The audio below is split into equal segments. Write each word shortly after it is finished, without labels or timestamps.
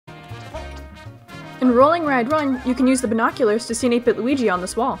In Rolling Ride Run, you can use the binoculars to see an 8-bit Luigi on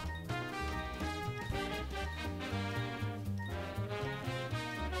this wall.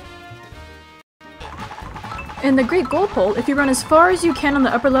 In the Great Goal Pole, if you run as far as you can on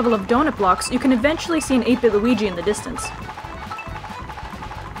the upper level of donut blocks, you can eventually see an 8-bit Luigi in the distance.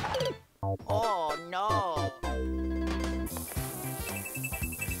 Oh no!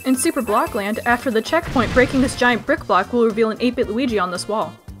 In Super Blockland, after the checkpoint, breaking this giant brick block will reveal an 8-bit Luigi on this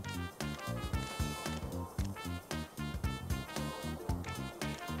wall.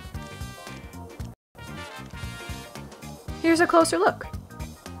 Here's a closer look.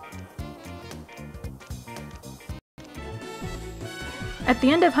 At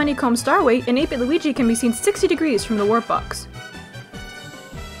the end of Honeycomb Starway, an 8-bit Luigi can be seen 60 degrees from the warp box.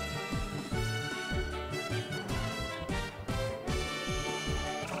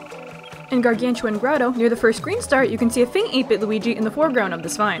 In Gargantuan Grotto, near the first green star, you can see a faint 8-bit Luigi in the foreground of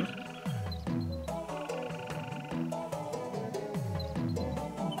this vine.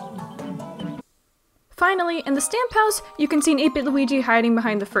 Finally, in the Stamp House, you can see an 8-bit Luigi hiding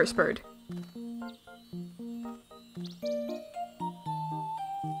behind the first bird.